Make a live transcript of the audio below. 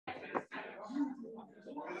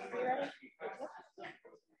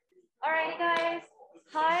guys.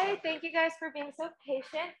 Hi, thank you guys for being so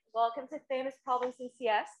patient. Welcome to Famous Problems in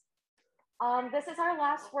CS. This is our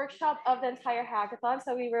last workshop of the entire hackathon,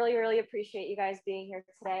 so we really appreciate you guys being here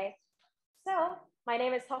today. So, my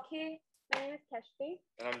name is Seok. My name is Keshvi.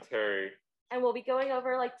 And I'm Terry. And we'll be going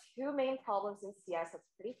over like two main problems in CS that's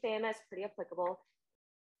pretty famous, pretty applicable.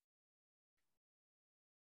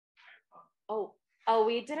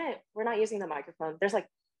 We're not using the microphone. There's like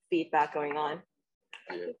feedback going on.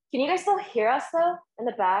 Yeah. Can you guys still hear us though? In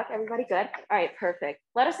the back, everybody good? All right, perfect.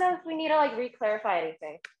 Let us know if we need to like re-clarify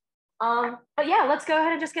anything. But yeah, let's go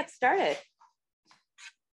ahead and just get started.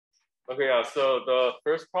 Okay, yeah, so the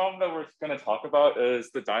first problem that we're gonna talk about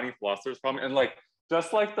is the dining philosophers problem. And like,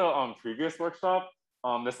 just like the previous workshop,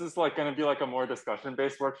 this is like gonna be like a more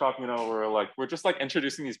discussion-based workshop, you know, where like, we're just like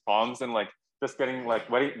introducing these problems and like, just getting like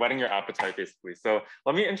whetting your appetite basically. So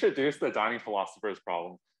let me introduce the dining philosophers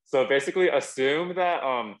problem. So basically assume that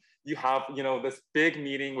you have, you know, this big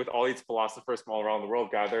meeting with all these philosophers from all around the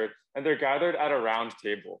world gathered, and they're gathered at a round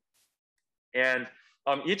table. And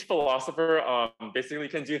each philosopher basically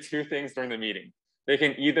can do two things during the meeting. They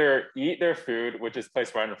can either eat their food, which is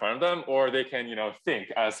placed right in front of them, or they can, you know, think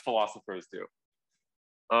as philosophers do.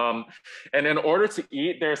 And in order to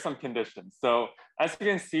eat, there are some conditions. So as you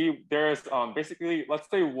can see, there's basically, let's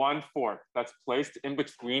say one fork that's placed in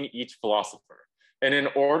between each philosopher. And in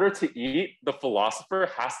order to eat, the philosopher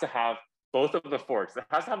has to have both of the forks. It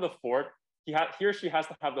has to have the fork, he or she has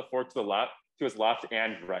to have the fork to his left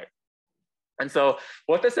and right. And so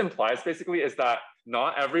what this implies basically is that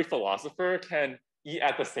not every philosopher can eat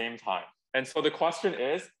at the same time. And so the question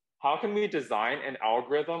is, how can we design an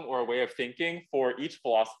algorithm or a way of thinking for each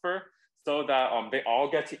philosopher so that they all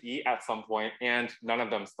get to eat at some point and none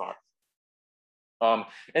of them starve?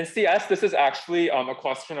 In CS, this is actually a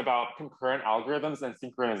question about concurrent algorithms and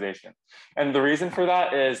synchronization. And the reason for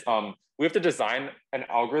that is we have to design an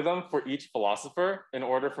algorithm for each philosopher in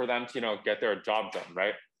order for them to, you know, get their job done,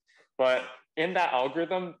 right? But in that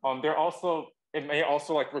algorithm, it may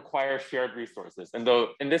also like require shared resources. And though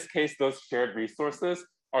in this case, those shared resources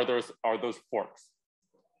are those forks.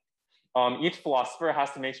 Each philosopher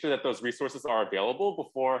has to make sure that those resources are available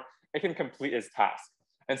before it can complete its task.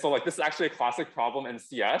 And so like this is actually a classic problem in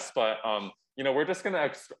CS, but you know, we're just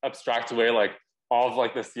gonna abstract away like all of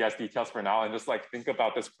like the CS details for now and just like think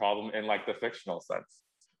about this problem in like the fictional sense.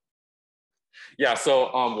 Yeah,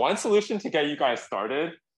 so one solution to get you guys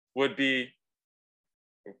started would be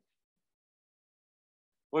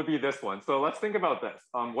this one. So let's think about this.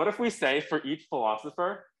 What if we say for each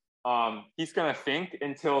philosopher, he's gonna think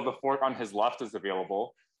until the fork on his left is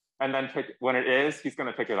available, and then when it is, he's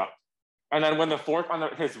gonna pick it up. And then when the fork on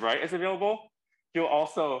his right is available, he'll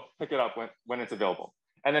also pick it up when it's available.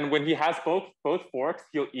 And then when he has both forks,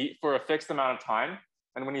 he'll eat for a fixed amount of time.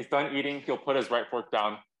 And when he's done eating, he'll put his right fork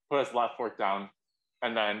down, put his left fork down,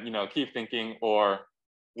 and then, you know, keep thinking or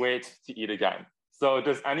wait to eat again. So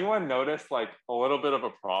does anyone notice like a little bit of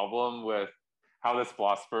a problem with how this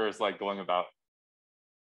philosopher is like going about?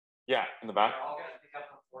 Yeah, in the back. They're all gonna pick up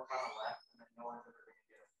the fork on the left, and then no one's ever gonna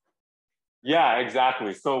get it. Yeah,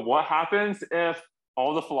 exactly. So what happens if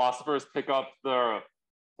all the philosophers pick up the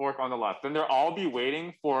fork on the left? Then they'll all be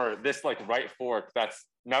waiting for this like right fork that's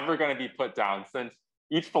never going to be put down, since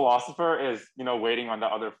each philosopher is, you know, waiting on the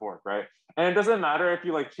other fork, right? And it doesn't matter if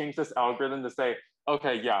you like change this algorithm to say,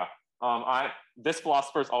 okay, yeah, this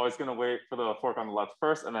philosopher is always going to wait for the fork on the left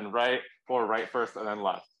first, and then right, or right first and then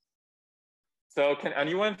left. So can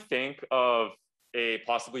anyone think of a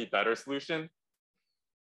possibly better solution?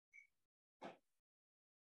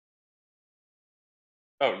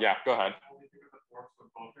 Oh, yeah, go ahead. Only pick up the forks when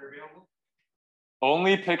both are available?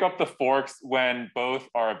 Only pick up the forks when both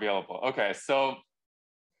are available. Okay, so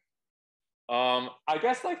I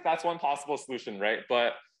guess like that's one possible solution, right?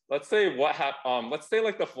 But let's say let's say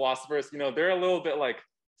like the philosophers, you know, they're a little bit like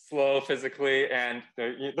slow physically, and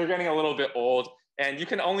they're getting a little bit old, and you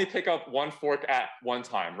can only pick up one fork at one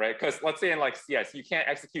time, right? Because let's say in like CS, you can't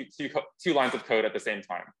execute two lines of code at the same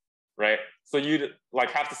time, right? So you'd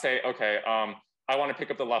like have to say, okay, I want to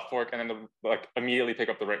pick up the left fork and then like immediately pick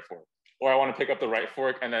up the right fork, or I want to pick up the right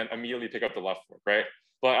fork and then immediately pick up the left fork, right?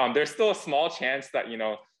 But there's still a small chance that, you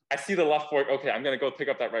know, I see the left fork, okay, I'm gonna go pick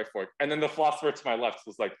up that right fork, and then the philosopher to my left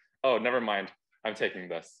was like, oh, never mind, I'm taking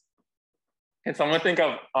this. Can someone think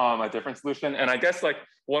of a different solution? And I guess like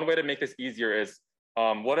one way to make this easier is,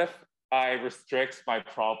 what if I restrict my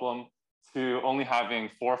problem to only having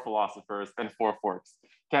 4 philosophers and 4 forks?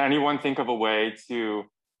 Can anyone think of a way to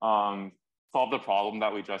solve the problem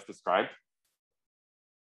that we just described?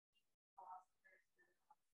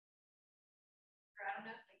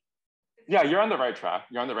 Yeah, you're on the right track.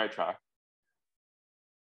 You're on the right track.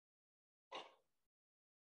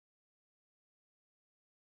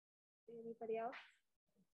 Anybody else?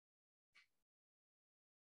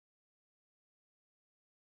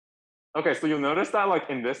 Okay, so you'll notice that like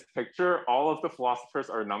in this picture, all of the philosophers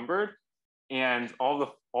are numbered and all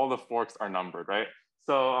the forks are numbered, right?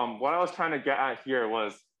 So what I was trying to get at here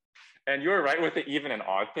was, and you were right with the even and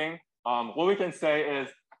odd thing. What we can say is,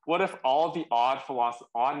 what if all of the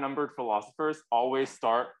odd numbered philosophers always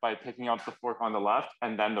start by picking up the fork on the left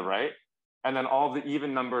and then the right, and then all of the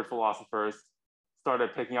even numbered philosophers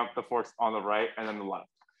started picking up the forks on the right and then the left.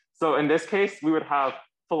 So in this case, we would have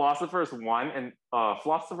philosopher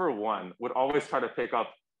one would always try to pick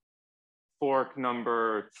up fork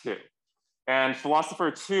number 2. And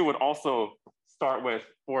philosopher 2 would also start with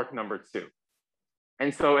fork number 2.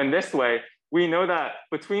 And so in this way, we know that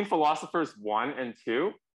between philosophers 1 and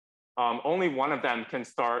 2, only one of them can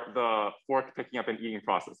start the fork picking up and eating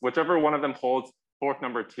process. Whichever one of them holds fork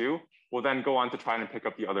number 2 will then go on to try and pick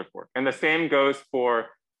up the other fork. And the same goes for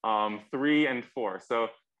 3 and 4. So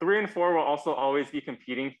 3 and 4 will also always be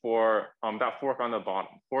competing for that fork on the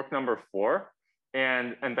bottom, fork number 4.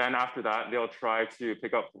 And then after that, they'll try to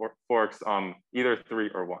pick up forks either 3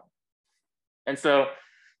 or 1. And so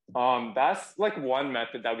that's like one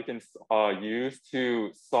method that we can use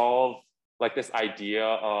to solve like this idea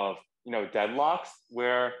of deadlocks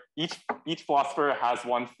where each philosopher has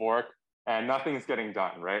one fork and nothing's getting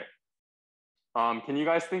done, right? Can you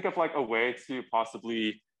guys think of like a way to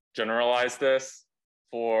possibly generalize this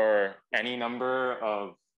for any number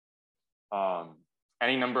of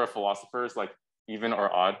philosophers, like even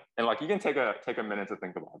or odd? And like you can take a minute to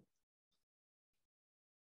think about it.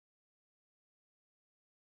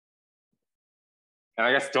 And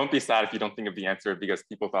I guess don't be sad if you don't think of the answer because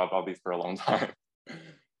people thought about these for a long time.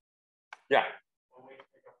 Yeah.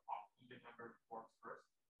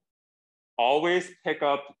 Always pick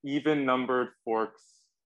up even numbered forks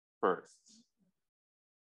first.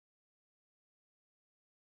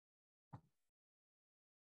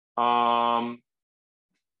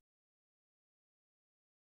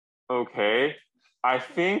 Okay, I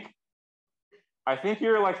think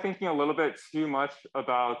you're like thinking a little bit too much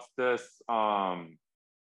about this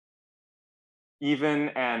even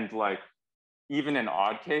and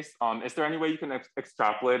odd case. Is there any way you can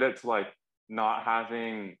extrapolate it to like not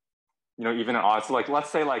having even and odd? So like let's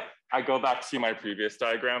say like I go back to my previous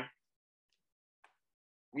diagram.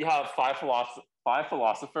 We have five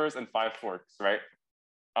philosophers and 5 forks, right?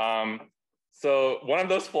 So one of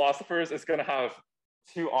those philosophers is going to have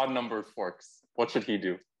 2 odd numbered forks. What should he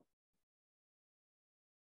do?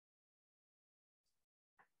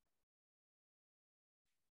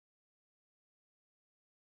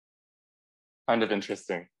 Kind of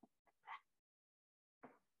interesting.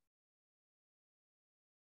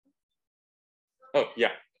 Oh, yeah.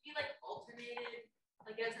 If you like alternated,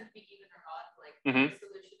 like it doesn't be even or odd, like Mm-hmm. the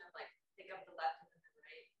solution of like pick up the left and then the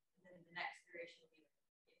right, and then the next iteration would be like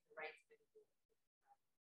if the right's going to be.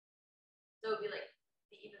 So it would be like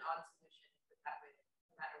the even odd solution with that way,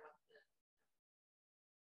 no matter what the.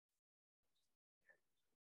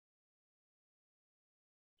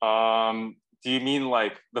 Do you mean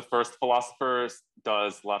like the first philosopher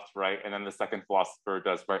does left, right, and then the second philosopher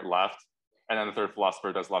does right, left, and then the third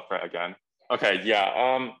philosopher does left, right again? Okay,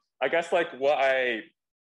 yeah. I guess like what I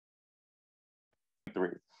 3,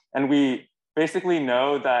 and we basically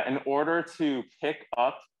know that in order to pick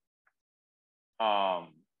up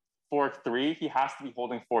fork 3, he has to be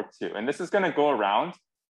holding fork 2, and this is going to go around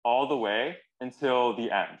all the way until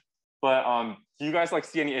the end. But do you guys like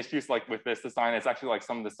see any issues like with this design? It's actually like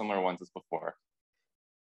some of the similar ones as before.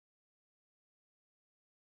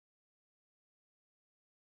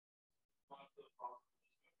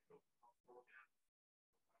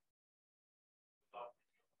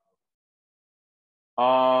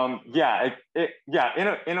 Yeah,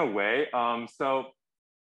 in a way. So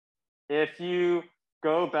if you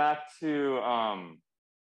go back to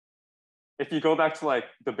like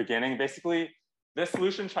the beginning, basically this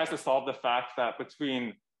solution tries to solve the fact that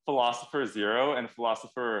between philosopher 0 and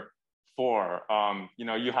philosopher 4,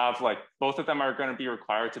 you have like both of them are going to be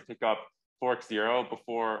required to pick up fork 0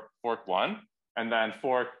 before fork 1, and then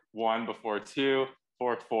fork 1 before 2,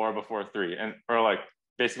 fork 4 before 3, and or like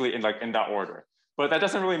basically in that order. But that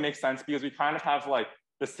doesn't really make sense because we kind of have like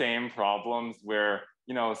the same problems where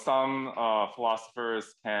some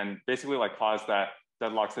philosophers can basically like cause that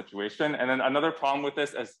deadlock situation. And then another problem with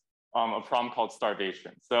this is a problem called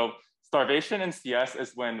starvation. So starvation in CS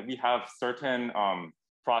is when we have certain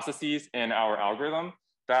processes in our algorithm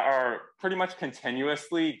that are pretty much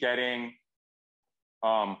continuously getting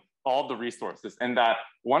all the resources, and that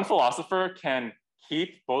one philosopher can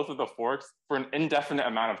keep both of the forks for an indefinite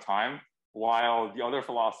amount of time while the other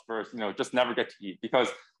philosophers, just never get to eat, because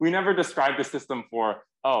we never described the system for,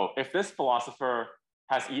 oh, if this philosopher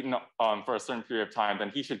has eaten for a certain period of time, then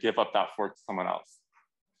he should give up that fork to someone else.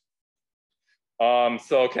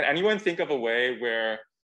 So can anyone think of a way where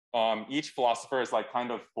each philosopher is like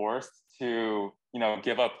kind of forced to,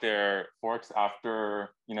 give up their forks after,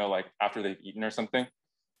 after they've eaten or something?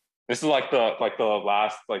 This is like the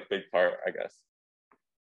last big part, I guess.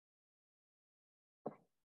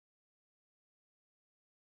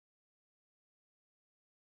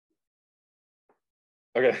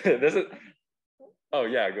 Okay, this is, oh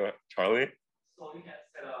yeah, go ahead, Charlie. So you can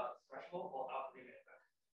set a threshold or upper limit.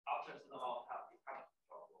 After the amount of you have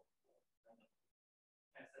control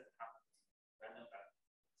and set the time random factor.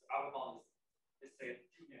 So our bound is say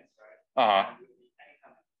 2 minutes, right? And it will be any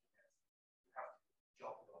time in 2 minutes. You have to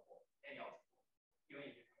drop the ball, any output,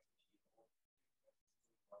 even if you have to.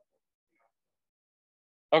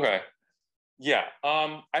 Okay. Yeah.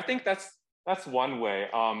 I think that's one way.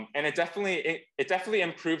 And it definitely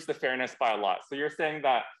improves the fairness by a lot. So you're saying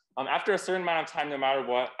that after a certain amount of time, no matter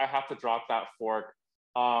what, I have to drop that fork.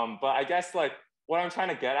 But I guess like what I'm trying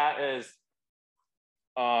to get at is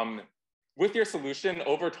with your solution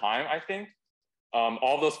over time, I think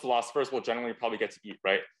all those philosophers will generally probably get to eat,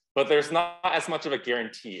 right? But there's not as much of a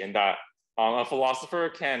guarantee in that a philosopher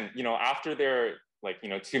can, after their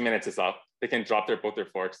 2 minutes is up, they can drop both their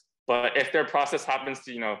forks. But if their process happens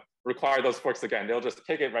to, require those forks again, they'll just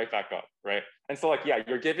pick it right back up, right? And so yeah,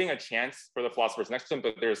 you're giving a chance for the philosophers next to them,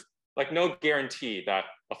 but there's no guarantee that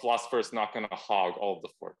a philosopher is not going to hog all of the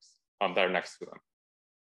forks that are next to them.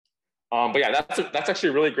 But yeah, that's actually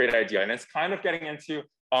a really great idea. And it's kind of getting into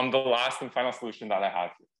the last and final solution that I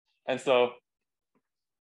have here. And so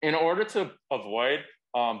in order to avoid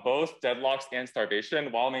both deadlocks and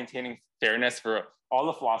starvation while maintaining fairness for all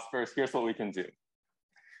the philosophers, here's what we can do.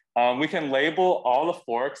 We can label all the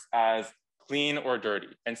forks as clean or dirty.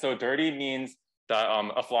 And so dirty means that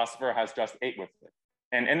a philosopher has just ate with it.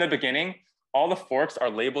 And in the beginning, all the forks are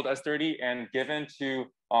labeled as dirty and given to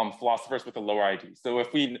philosophers with a lower ID. So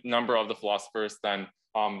if we number of the philosophers, then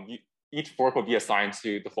each fork will be assigned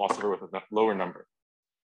to the philosopher with a lower number.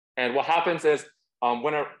 And what happens is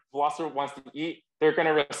when a philosopher wants to eat, they're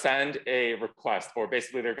going to send a request, or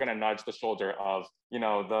basically they're going to nudge the shoulder of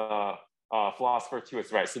the philosopher to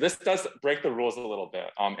its right. So this does break the rules a little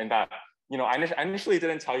bit in that, I initially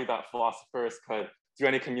didn't tell you that philosophers could do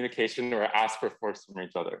any communication or ask for forks from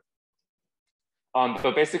each other.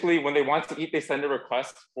 But basically when they want to eat, they send a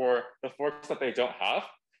request for the forks that they don't have.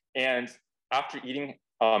 And after eating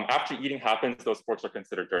happens, those forks are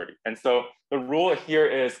considered dirty. And so the rule here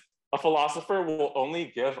is a philosopher will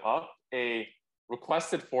only give up a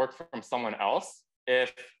requested fork from someone else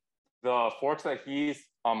if the forks that he's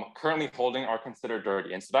currently holding are considered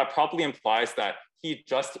dirty. And so that probably implies that he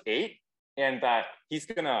just ate and that he's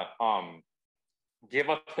gonna give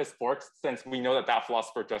up his forks since we know that that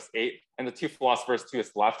philosopher just ate and the two philosophers to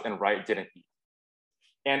his left and right didn't eat.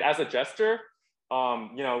 And as a gesture,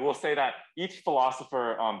 we'll say that each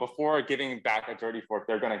philosopher, before giving back a dirty fork,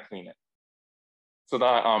 they're gonna clean it so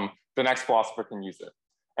that the next philosopher can use it.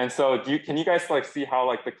 And so can you guys see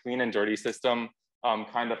how the clean and dirty system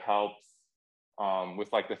kind of helps with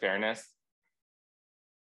the fairness?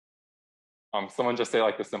 Someone just say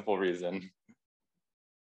the simple reason.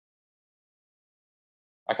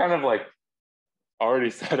 I kind of already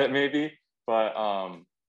said it maybe, but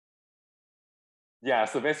yeah,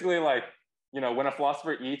 so basically when a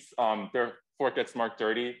philosopher eats, their fork gets marked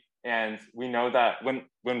dirty. And we know that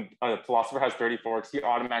when a philosopher has dirty forks, he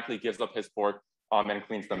automatically gives up his fork and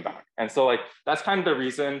cleans them back. And so that's kind of the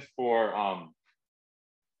reason for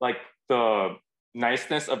the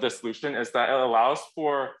niceness of the solution is that it allows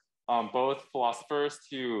for both philosophers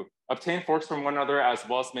to obtain forks from one another, as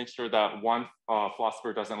well as make sure that one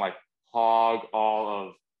philosopher doesn't hog all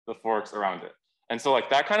of the forks around it. And so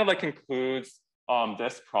that kind of concludes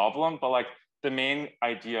this problem, but the main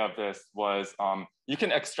idea of this was you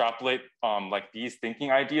can extrapolate these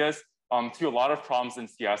thinking ideas to a lot of problems in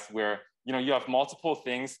CS where you have multiple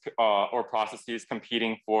things or processes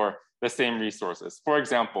competing for the same resources. For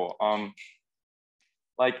example,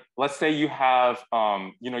 let's say you have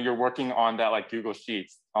you're working on that Google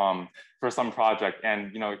Sheets for some project,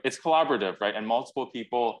 and it's collaborative, right? And multiple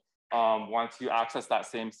people want to access that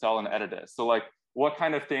same cell and edit it. So what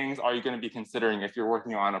kind of things are you going to be considering if you're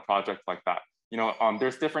working on a project like that?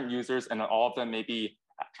 There's different users, and all of them may be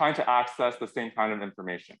trying to access the same kind of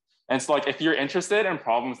information. And so if you're interested in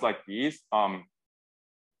problems like these, and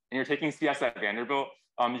you're taking CS at Vanderbilt,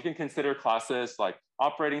 you can consider classes like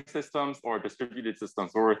operating systems or distributed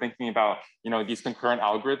systems, where we're thinking about, these concurrent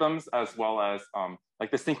algorithms, as well as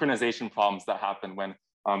like the synchronization problems that happen when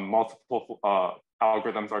multiple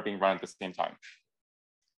algorithms are being run at the same time.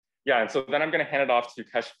 Yeah, and so then I'm going to hand it off to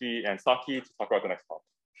Keshvi and Saki to talk about the next problem.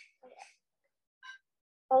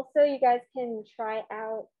 Also, you guys can try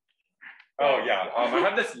out. Oh yeah, I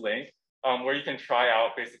have this link where you can try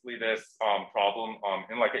out basically this problem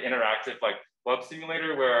in like an interactive like web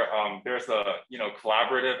simulator where there's a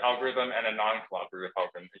collaborative algorithm and a non-collaborative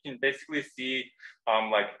algorithm. You can basically see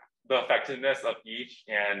like the effectiveness of each,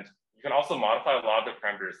 and you can also modify a lot of the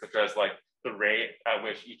parameters, such as like the rate at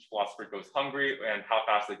which each philosopher goes hungry and how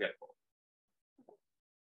fast they get full.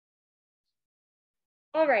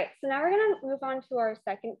 All right, so now we're going to move on to our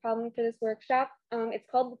second problem for this workshop. It's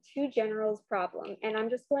called the two generals problem, and I'm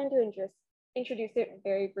just going to introduce it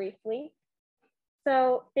very briefly.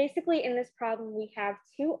 So basically in this problem, we have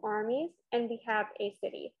two armies and we have a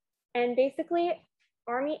city. And basically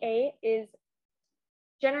General A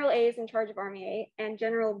is in charge of Army A, and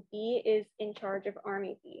General B is in charge of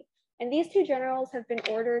Army B. And these two generals have been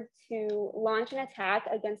ordered to launch an attack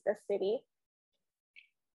against a city,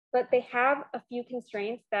 but they have a few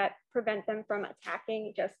constraints that prevent them from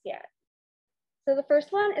attacking just yet. So the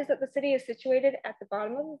first one is that the city is situated at the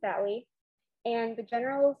bottom of the valley, and the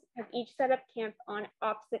generals have each set up camp on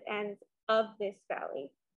opposite ends of this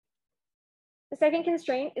valley. The second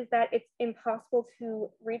constraint is that it's impossible to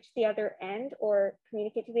reach the other end or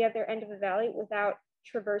communicate to the other end of the valley without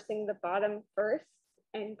traversing the bottom first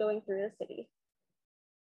and going through the city.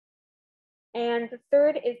 And the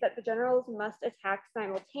third is that the generals must attack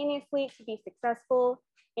simultaneously to be successful,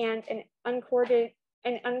 and an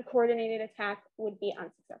uncoordinated attack would be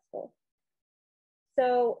unsuccessful.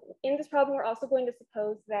 So in this problem, we're also going to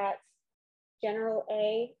suppose that General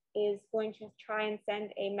A is going to try and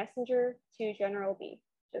send a messenger to General B.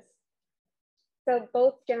 So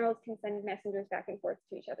both generals can send messengers back and forth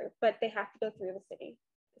to each other, but they have to go through the city,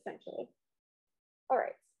 essentially. All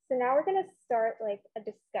right, so now we're gonna start like a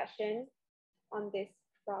discussion on this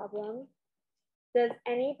problem. Does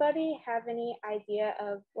anybody have any idea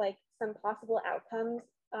of like some possible outcomes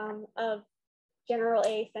of General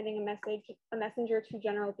A sending a messenger to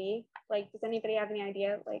General B? Like, does anybody have any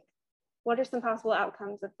idea? Like, what are some possible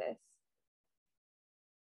outcomes of this?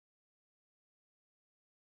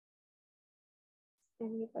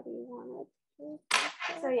 Anybody want to?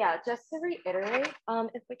 So yeah, just to reiterate,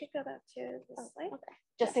 if we could go back to this slide, okay,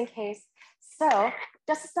 just in case. So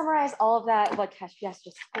just to summarize all of that, what Keshvi has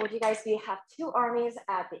just told you guys, we have two armies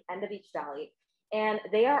at the end of each valley, and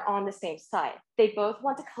they are on the same side. They both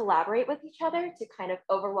want to collaborate with each other to kind of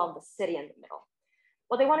overwhelm the city in the middle.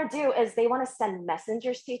 What they want to do is they want to send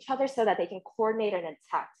messengers to each other so that they can coordinate an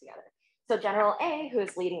attack together. So General A, who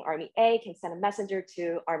is leading Army A, can send a messenger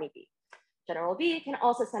to Army B. General B can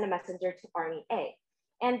also send a messenger to Army A.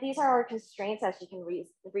 And these are our constraints, as you can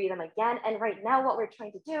read them again. And right now what we're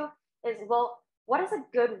trying to do is, well, what is a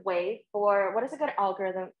good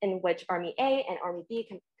algorithm in which Army A and Army B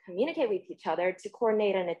can communicate with each other to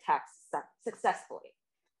coordinate an attack successfully?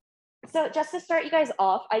 So just to start you guys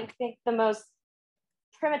off, I think the most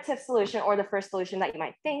primitive solution, or the first solution that you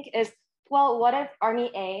might think, is, well, what if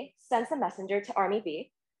Army A sends a messenger to Army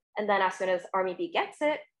B, and then as soon as Army B gets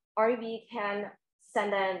it, Army B can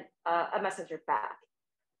send in a messenger back?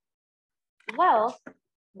 Well,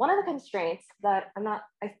 one of the constraints that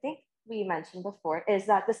I think we mentioned before is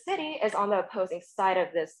that the city is on the opposing side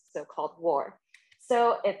of this so-called war.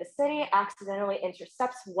 So if the city accidentally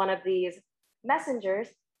intercepts one of these messengers,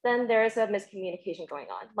 then there's a miscommunication going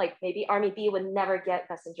on. Like maybe Army B would never get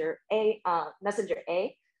messenger A,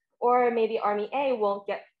 or maybe Army A won't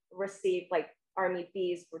receive like Army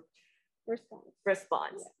B's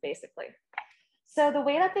response, basically. So the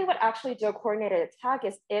way that they would actually do a coordinated attack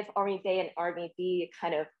is if Army A and Army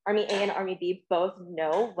B both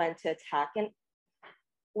know when to attack.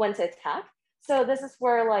 So this is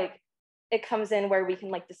where like it comes in, where we can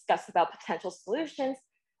like discuss about potential solutions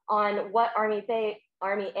on what Army A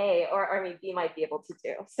or Army B might be able to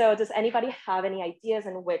do. So does anybody have any ideas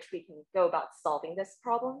in which we can go about solving this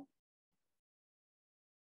problem?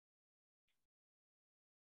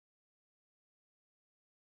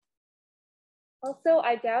 Also,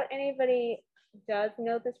 I doubt anybody does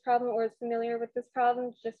know this problem or is familiar with this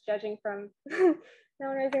problem, just judging from no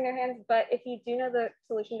one raising their hands. But if you do know the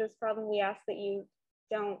solution to this problem, we ask that you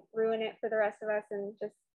don't ruin it for the rest of us and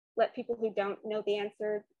just let people who don't know the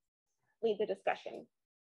answer lead the discussion.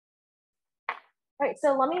 All right,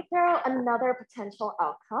 so let me throw another potential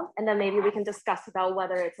outcome, and then maybe we can discuss about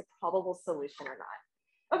whether it's a probable solution or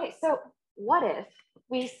not. Okay, so what if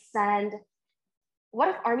we send, what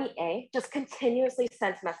if Army A just continuously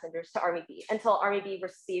sends messengers to Army B until Army B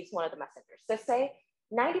receives one of the messengers? So say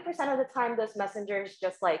 90% of the time, those messengers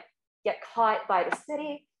just like get caught by the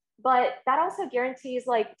city, but that also guarantees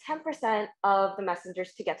like 10% of the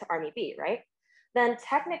messengers to get to Army B, right? Then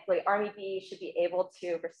technically Army B should be able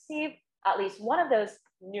to receive at least one of those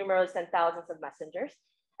numerous and thousands of messengers,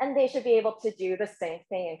 and they should be able to do the same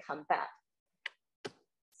thing and come back.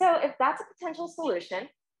 So if that's a potential solution,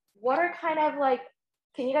 what are kind of like,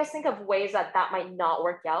 can you guys think of ways that that might not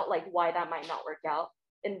work out, like why that might not work out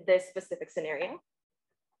in this specific scenario?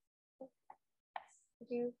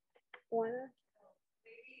 Do you wanna?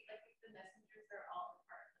 Maybe like if the messengers are all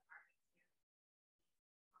part of the army too.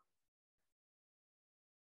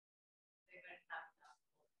 They wouldn't have enough.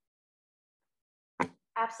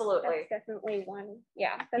 Absolutely. That's definitely one.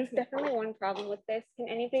 Yeah, that's definitely one problem with this. Can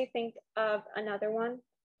anybody think of another one?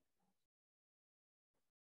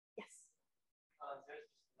 Yes. There's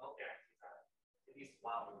just no guarantee that at least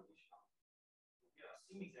one will reach out. You know,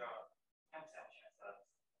 assuming there are 10% chance that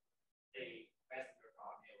a messenger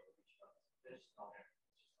army will reach out. There's no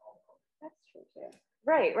guarantee. It's just all public. That's true too.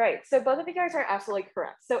 Right, right. So both of you guys are absolutely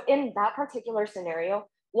correct. So in that particular scenario,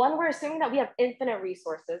 one, we're assuming that we have infinite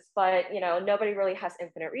resources, but nobody really has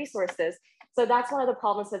infinite resources. So that's one of the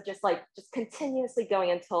problems of just continuously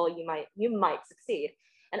going until you might succeed.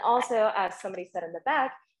 And also, as somebody said in the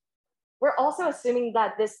back, we're also assuming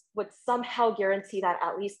that this would somehow guarantee that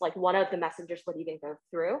at least like one of the messengers would even go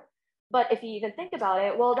through. But if you even think about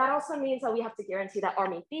it, well, that also means that we have to guarantee that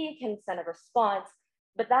Army B can send a response,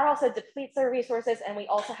 but that also depletes their resources, and we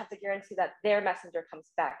also have to guarantee that their messenger comes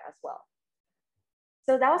back as well.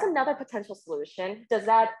 So that was another potential solution. Does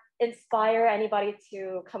that inspire anybody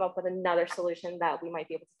to come up with another solution that we might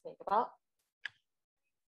be able to think about?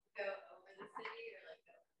 Go over the city or like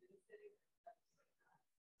go through the city?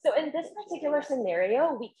 So in this particular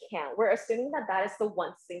scenario, we can't. We're assuming that that is the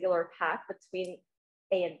one singular path between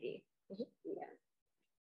A and B. Yeah.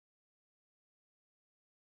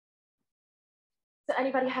 So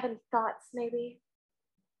anybody have any thoughts maybe?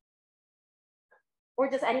 Or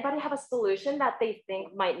does anybody have a solution that they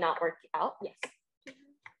think might not work out? Yes.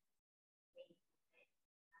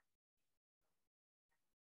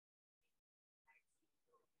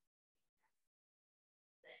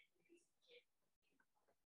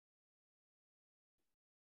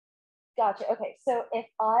 Gotcha. Okay. So if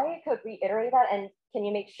I could reiterate that, and can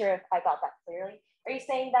you make sure if I got that clearly? Are you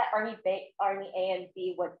saying that Army A and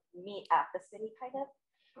B would meet at the city, kind of?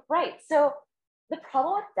 Right. So the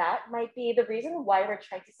problem with that might be the reason why we're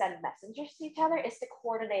trying to send messengers to each other is to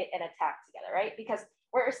coordinate an attack together, right? Because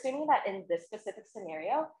we're assuming that in this specific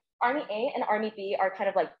scenario, Army A and Army B are kind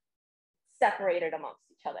of like separated amongst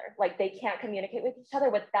each other. Like they can't communicate with each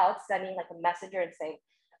other without sending like a messenger and saying,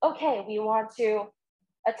 okay, we want to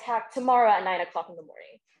attack tomorrow at 9 o'clock in the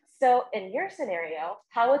morning. So in your scenario,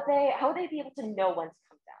 how would they be able to know when to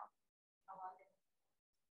come down?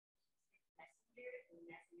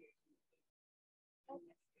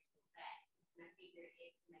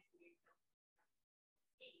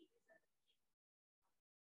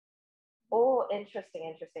 Oh, interesting,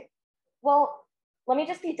 interesting. Well, let me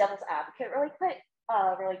just be devil's advocate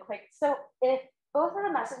really quick. So if both of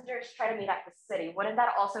the messengers try to meet at the city, wouldn't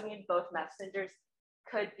that also mean both messengers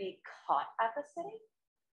could be caught at the city?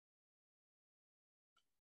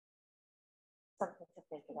 Something to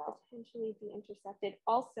think about. Potentially be intercepted.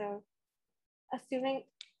 Also, assuming,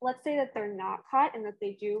 let's say that they're not caught and that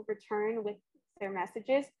they do return with their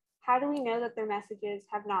messages, how do we know that their messages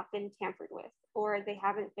have not been tampered with or they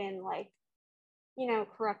haven't been like,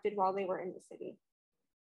 corrupted while they were in the city?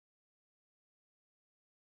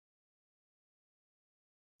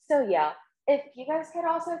 So yeah, if you guys could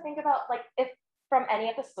also think about like if from any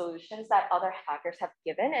of the solutions that other hackers have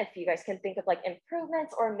given, if you guys can think of like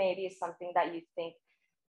improvements or maybe something that you think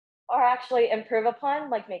are actually improve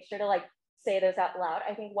upon, like make sure to like say those out loud.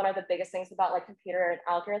 I think one of the biggest things about like computer and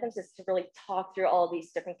algorithms is to really talk through all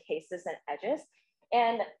these different cases and edges.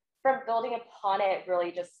 And from building upon it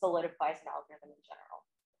really just solidifies an algorithm in general.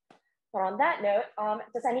 But on that note,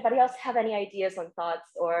 does anybody else have any ideas on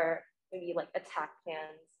thoughts or maybe like attack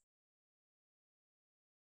plans?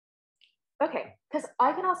 Okay, because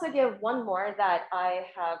I can also give one more that I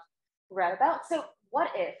have read about. So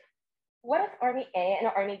what if Army A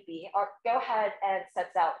and Army B go ahead and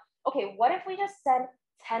sets out, okay, what if we just send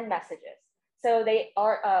 10 messages? So they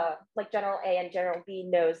are like General A and General B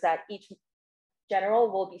knows that each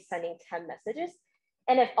general will be sending 10 messages.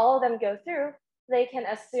 And if all of them go through, they can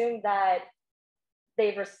assume that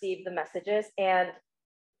they've received the messages and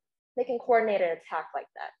they can coordinate an attack like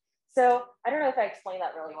that. So I don't know if I explained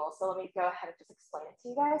that really well. So let me go ahead and just explain it to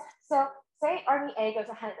you guys. So say Army A goes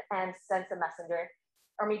ahead and sends a messenger,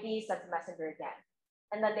 Army B sends a messenger again.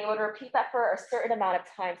 And then they would repeat that for a certain amount of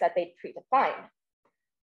times that they predefined.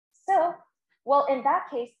 So, well, in that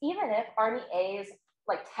case, even if Army A's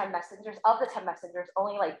like 10 messengers, of the 10 messengers,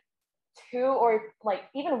 only like 2 or like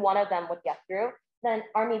even one of them would get through, then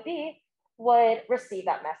Army B would receive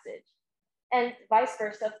that message. And vice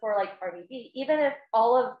versa for like Army B, even if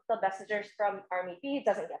all of the messengers from Army B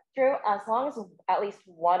doesn't get through, as long as at least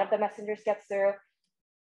one of the messengers gets through,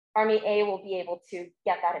 Army A will be able to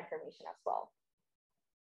get that information as well.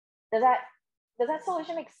 Does that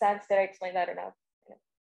solution make sense? Did I explain that or no?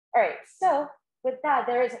 All right, so with that,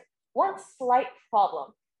 there is one slight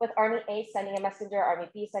problem with Army A sending a messenger, Army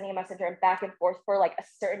B sending a messenger, and back and forth for like a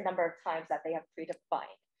certain number of times that they have predefined.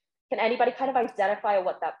 Can anybody kind of identify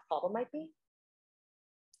what that problem might be?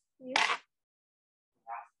 Yeah.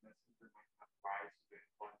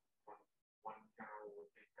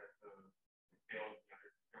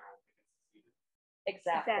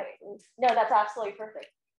 Exactly. No, that's absolutely perfect.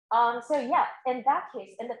 So yeah, in that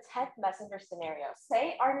case, in the 10th messenger scenario,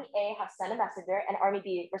 say Army A has sent a messenger and Army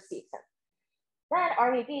B receives him. Then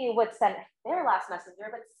Army B would send their last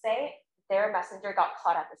messenger, but say their messenger got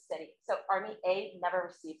caught at the city. So Army A never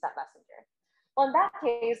receives that messenger. Well, in that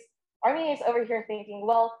case, Army A is over here thinking,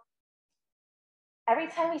 well, every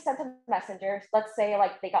time we sent a messenger, let's say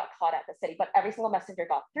like they got caught at the city, but every single messenger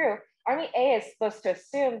got through, Army A is supposed to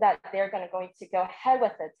assume that they're going to go ahead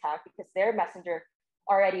with the attack because their messenger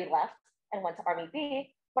already left and went to Army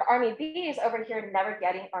B, but Army B is over here never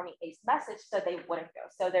getting Army A's message, so they wouldn't go.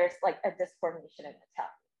 So there's like a discoordination in the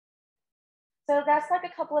attack. So that's like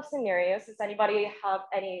a couple of scenarios. Does anybody have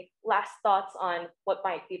any last thoughts on what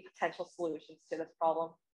might be potential solutions to this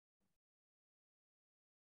problem?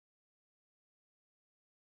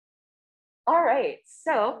 All right,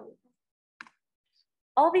 so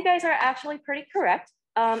all of you guys are actually pretty correct.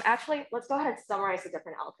 Actually, let's go ahead and summarize the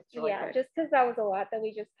different outputs really quick. Just because that was a lot that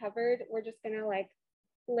we just covered, we're just gonna like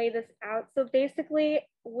lay this out. So basically,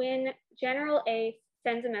 when General A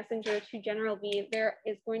sends a messenger to General B, there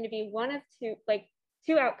is going to be one of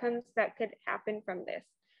two outcomes that could happen from this.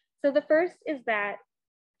 So the first is that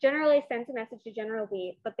General A sends a message to General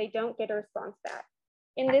B, but they don't get a response back.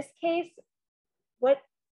 In this case, what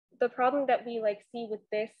the problem that we like see with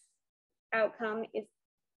this outcome is,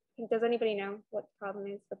 does anybody know what the problem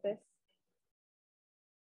is with this?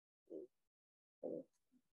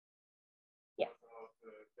 Yeah.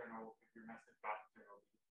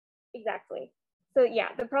 Exactly. So yeah,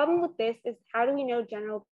 the problem with this is how do we know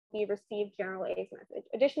General B received General A's message?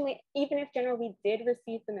 Additionally, even if General B did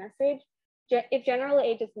receive the message, if General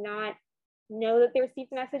A does not know that they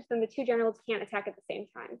received the message, then the two generals can't attack at the same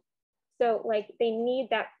time. So like they need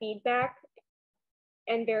that feedback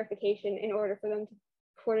and verification in order for them to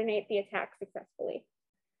coordinate the attack successfully.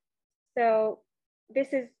 So this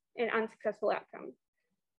is an unsuccessful outcome.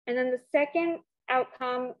 And then the second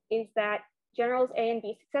outcome is that Generals A and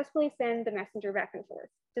B successfully send the messenger back and forth.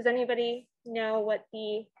 Does anybody know what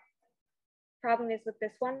the problem is with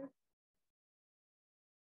this one?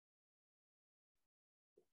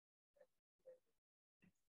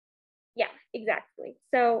 Yeah, exactly.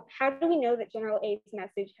 So how do we know that General A's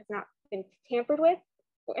message has not been tampered with?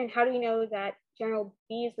 And how do we know that General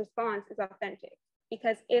B's response is authentic?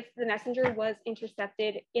 Because if the messenger was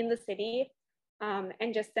intercepted in the city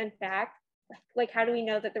and just sent back, like how do we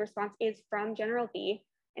know that the response is from General B?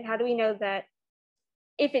 And how do we know that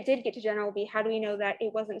if it did get to General B, how do we know that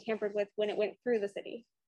it wasn't tampered with when it went through the city?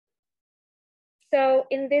 So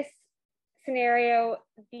in this scenario,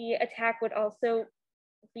 the attack would also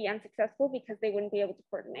be unsuccessful because they wouldn't be able to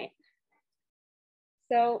coordinate.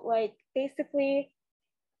 So like basically,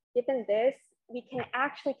 given this, we can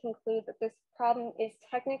actually conclude that this problem is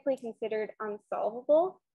technically considered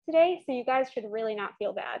unsolvable today. So you guys should really not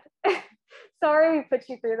feel bad. Sorry we put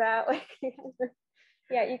you through that. Like,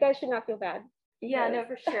 yeah, you guys should not feel bad. Yeah, no,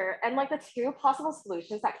 for sure. And like the two possible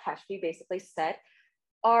solutions that Keshvi basically said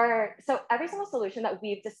are, so every single solution that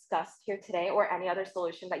we've discussed here today or any other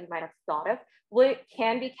solution that you might have thought of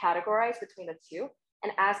can be categorized between the two.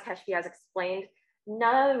 And as Keshvi has explained,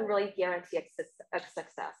 none of them really guarantee a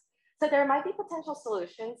success. So there might be potential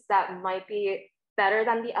solutions that might be better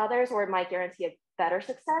than the others or might guarantee a better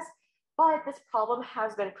success, but this problem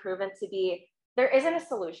has been proven to be, there isn't a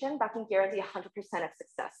solution that can guarantee 100% of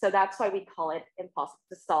success. So that's why we call it impossible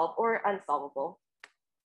to solve or unsolvable.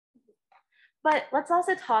 But let's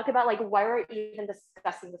also talk about like why we're even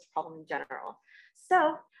discussing this problem in general.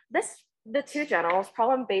 So this The two generals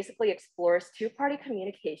problem basically explores two-party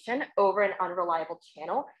communication over an unreliable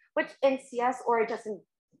channel, which in CS or just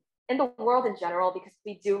in the world in general, because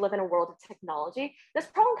we do live in a world of technology, this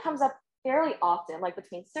problem comes up fairly often, like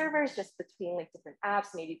between servers, just between like different apps,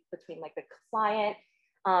 maybe between like the client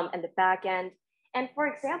and the back end. And for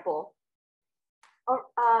example,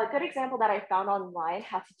 a good example that I found online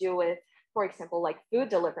had to do with, for example, like food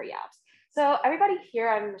delivery apps. So everybody here,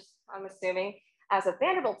 I'm assuming, as a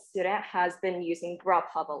Vanderbilt student, has been using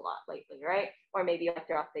Grubhub a lot lately, right? Or maybe like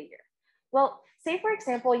throughout the year. Well, say for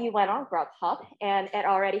example, you went on Grubhub and it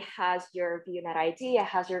already has your VNet ID, it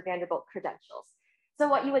has your Vanderbilt credentials. So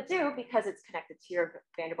what you would do, because it's connected to your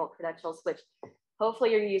Vanderbilt credentials, which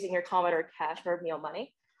hopefully you're using your Commodore Cash or meal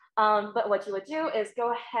money, but what you would do is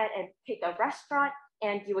go ahead and pick a restaurant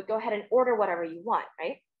and you would go ahead and order whatever you want,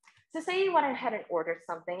 right? So say you went ahead and ordered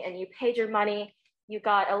something and you paid your money, you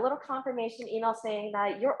got a little confirmation email saying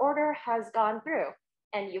that your order has gone through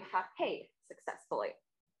and you have paid successfully.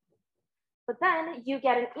 But then you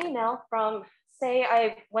get an email from, say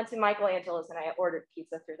I went to Michelangelo's and I ordered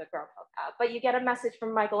pizza through the Grubhub app, but you get a message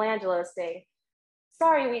from Michelangelo's saying,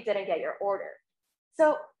 sorry, we didn't get your order.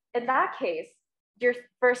 So in that case, your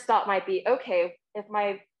first thought might be, okay, if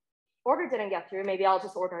my order didn't get through, maybe I'll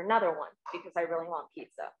just order another one because I really want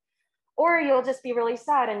pizza. Or you'll just be really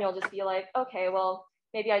sad and you'll just be like, okay, well,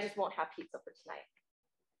 maybe I just won't have pizza for tonight.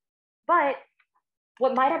 But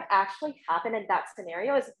what might have actually happened in that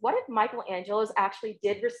scenario is, what if Michelangelo's actually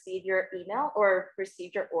did receive your email or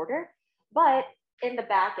received your order, but in the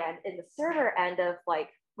back end, in the server end of like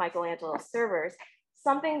Michelangelo's servers,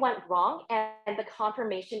 something went wrong and the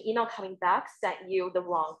confirmation email coming back sent you the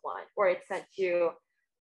wrong one, or it sent you,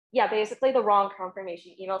 yeah, basically the wrong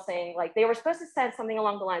confirmation email saying like they were supposed to send something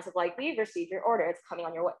along the lines of like, we've received your order, it's coming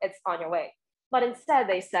on your way, it's on your way. But instead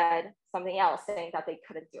they said something else saying that they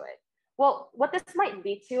couldn't do it. Well, what this might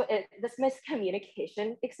lead to is this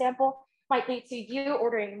miscommunication example might lead to you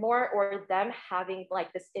ordering more or them having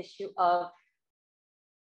like this issue of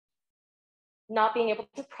not being able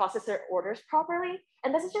to process their orders properly.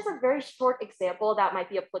 And this is just a very short example that might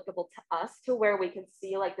be applicable to us, to where we can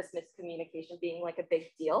see like this miscommunication being like a big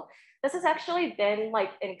deal. This has actually been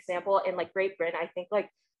like an example in like Great Britain. I think like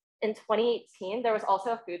in 2018, there was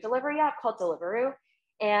also a food delivery app called Deliveroo.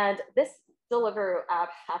 And this Deliveroo app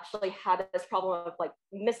actually had this problem of like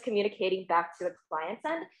miscommunicating back to the client's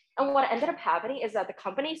end. And what ended up happening is that the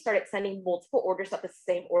company started sending multiple orders of the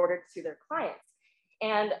same order to their clients.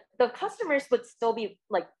 And the customers would still be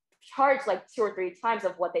like charged like 2 or 3 times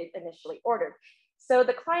of what they initially ordered. So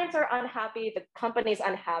the clients are unhappy, the company's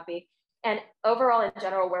unhappy, and overall in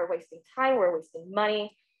general, we're wasting time, we're wasting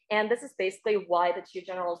money. And this is basically why the two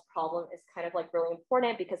generals problem is kind of like really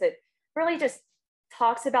important, because it really just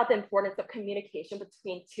talks about the importance of communication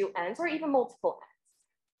between two ends or even multiple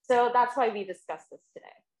ends. So that's why we discussed this today.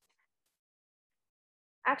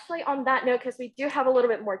 Actually, on that note, because we do have a little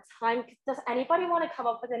bit more time, does anybody want to come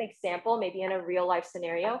up with an example, maybe in a real life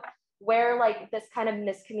scenario, where like this kind of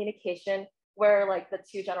miscommunication, where like the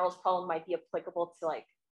two generals problem might be applicable to like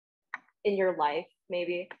in your life,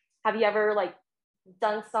 maybe? Have you ever like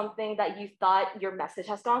done something that you thought your message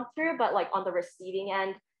has gone through, but like on the receiving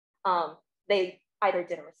end, they either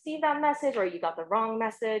didn't receive that message or you got the wrong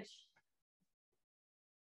message?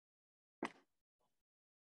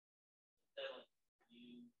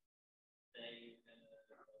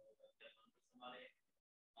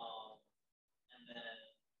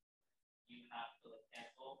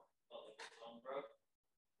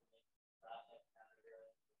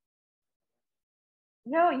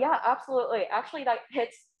 No, yeah, absolutely. Actually, that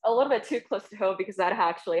hits a little bit too close to home because that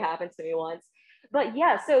actually happened to me once. But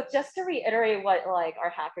yeah, so just to reiterate what like our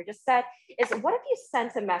hacker just said, is what if you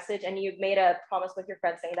sent a message and you made a promise with your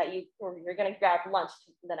friend saying that you're gonna grab lunch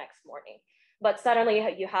the next morning, but suddenly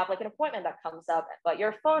you have like an appointment that comes up, but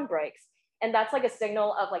your phone breaks. And that's like a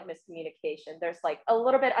signal of like miscommunication. There's like a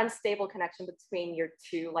little bit unstable connection between your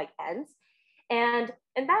two like ends. And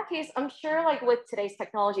in that case, I'm sure like with today's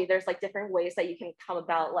technology, there's like different ways that you can come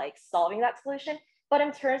about like solving that solution. But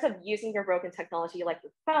in terms of using your broken technology like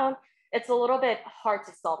the phone, it's a little bit hard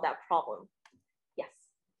to solve that problem. Yes.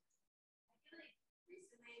 I feel like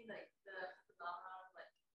recently, like the phenomenon of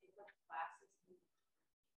like in the classes,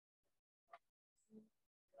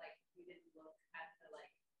 like we didn't look at the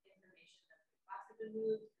like information that the class had been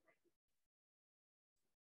moved.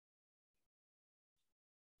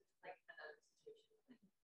 Like another situation,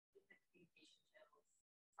 like different communication channels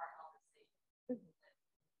are on the same.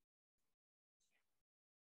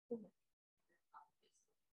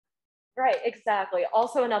 Right, exactly.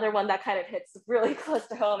 Also another one that kind of hits really close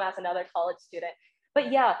to home as another college student.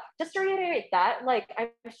 But yeah, just to reiterate that, like, I'm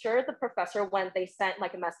sure the professor, when they sent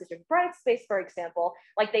like a message in Brightspace, for example,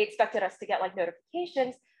 like they expected us to get like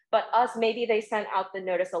notifications, but us, maybe they sent out the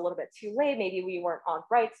notice a little bit too late. Maybe we weren't on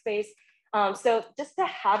Brightspace. So just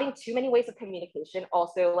having too many ways of communication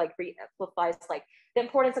also like re-amplifies like the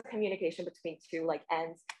importance of communication between two like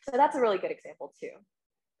ends. So that's a really good example too.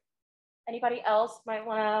 Anybody else might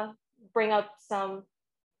want to bring up some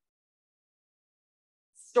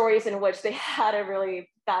stories in which they had a really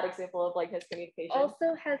bad example of like miscommunication?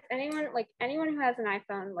 Also, has anyone who has an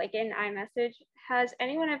iPhone, like in iMessage, has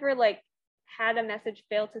anyone ever like had a message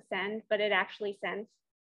fail to send, but it actually sent?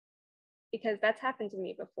 Because that's happened to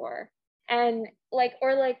me before. And like,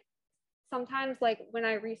 or like sometimes like when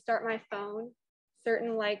I restart my phone,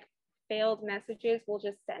 certain like failed messages will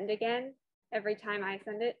just send again every time I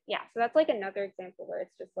send it. Yeah, so that's like another example where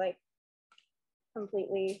it's just like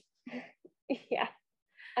completely, yeah,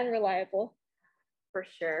 unreliable. For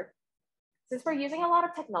sure. Since we're using a lot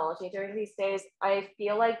of technology during these days, I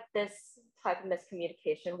feel like this type of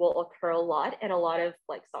miscommunication will occur a lot, and a lot of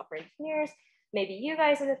like software engineers, maybe you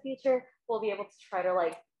guys in the future, will be able to try to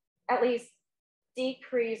like at least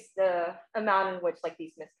decrease the amount in which like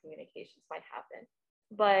these miscommunications might happen.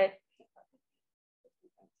 But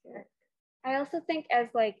I also think as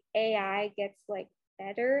like AI gets like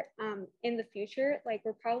better in the future, like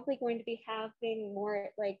we're probably going to be having more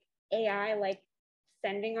like AI like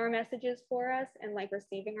sending our messages for us and like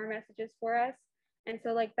receiving our messages for us. And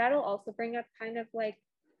so like that'll also bring up kind of like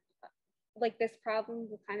this problem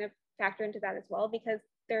will kind of factor into that as well, because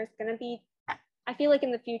there's going to be, I feel like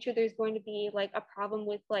in the future there's going to be like a problem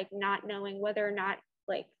with like not knowing whether or not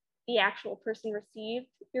like the actual person received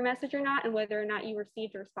your message or not, and whether or not you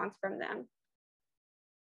received a response from them,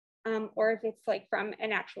 or if it's like from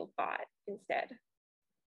an actual bot instead.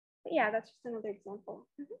 But yeah, that's just another example.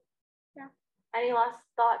 Yeah. Any last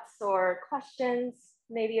thoughts or questions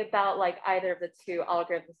maybe about like either of the two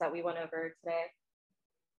algorithms that we went over today?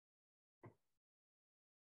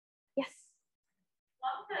 Yes.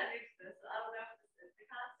 Well, I'm kind of new to this. I don't know if this is the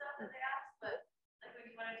kind of stuff that they ask, but like when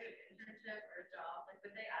you want to do an internship or a job, like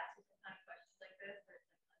would they ask you some kind of questions like this? Or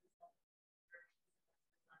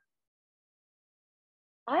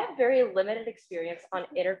I have very limited experience on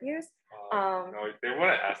interviews. No, they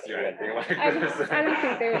wouldn't ask you anything like this. I don't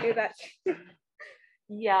think they would do that.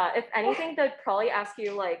 Yeah, if anything, they'd probably ask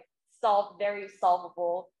you like very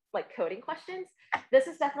solvable like coding questions. This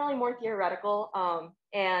is definitely more theoretical.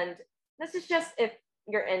 And this is just if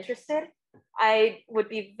you're interested. I would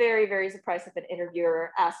be very, very surprised if an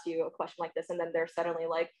interviewer asked you a question like this and then they're suddenly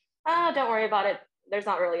like, oh, don't worry about it. There's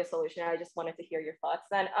not really a solution. I just wanted to hear your thoughts.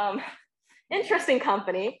 Then interesting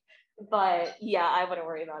company, but yeah, I wouldn't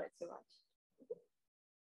worry about it too much.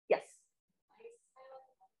 Yes.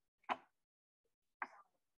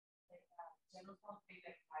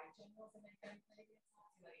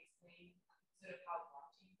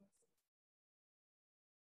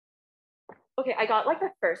 Okay, I got like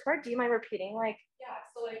the first part. Do you mind repeating? Like, yeah,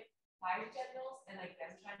 so like my generals and like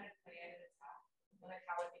them trying to plan an attack, like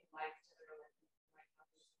how I think life to their like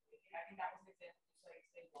I think that was an example just like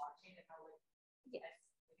say blockchain and how like yes,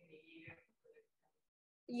 like a mediator.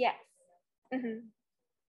 Yes. Mm-hmm.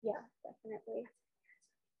 Yeah, definitely.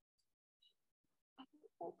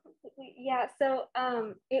 Yeah, so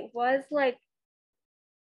it was like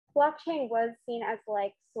blockchain was seen as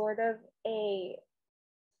like sort of a,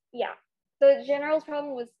 yeah, the general's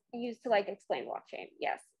problem was used to like explain blockchain,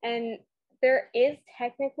 yes. And there is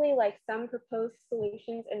technically like some proposed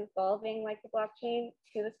solutions involving like the blockchain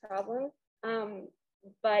to this problem,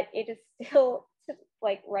 but it is still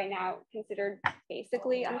like right now considered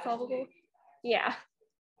basically unsolvable. Yeah.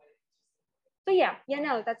 But yeah,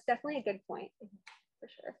 no, that's definitely a good point for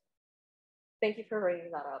sure. Thank you for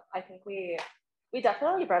bringing that up. I think we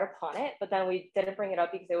definitely read upon it, but then we didn't bring it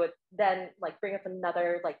up because it would then like bring up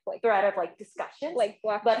another like thread of like discussion. Like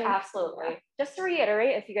blockchain. But absolutely. Yeah. Just to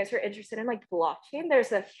reiterate, if you guys are interested in like blockchain,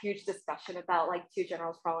 there's a huge discussion about like two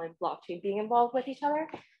generals following blockchain being involved with each other.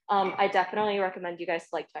 I definitely recommend you guys to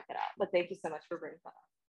like check it out. But thank you so much for bringing that up.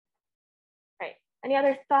 All right. Any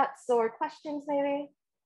other thoughts or questions maybe?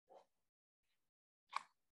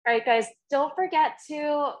 All right, guys, don't forget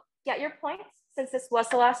to get your points. Since this was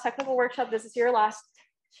the last technical workshop, this is your last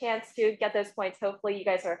chance to get those points. Hopefully you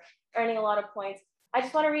guys are earning a lot of points. I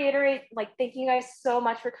just want to reiterate, like, thank you guys so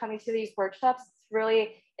much for coming to these workshops. It's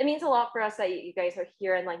really, it means a lot for us that you guys are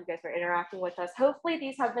here and like you guys are interacting with us. Hopefully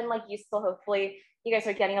these have been like useful. Hopefully you guys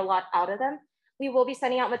are getting a lot out of them. We will be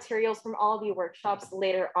sending out materials from all of the workshops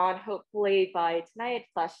later on, hopefully by tonight.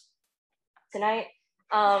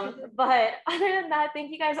 But other than that,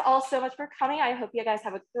 thank you guys all so much for coming. I hope you guys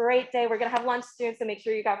have a great day. We're gonna have lunch soon, so make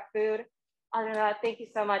sure you got food. Other than that, thank you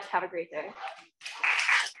so much. Have a great day.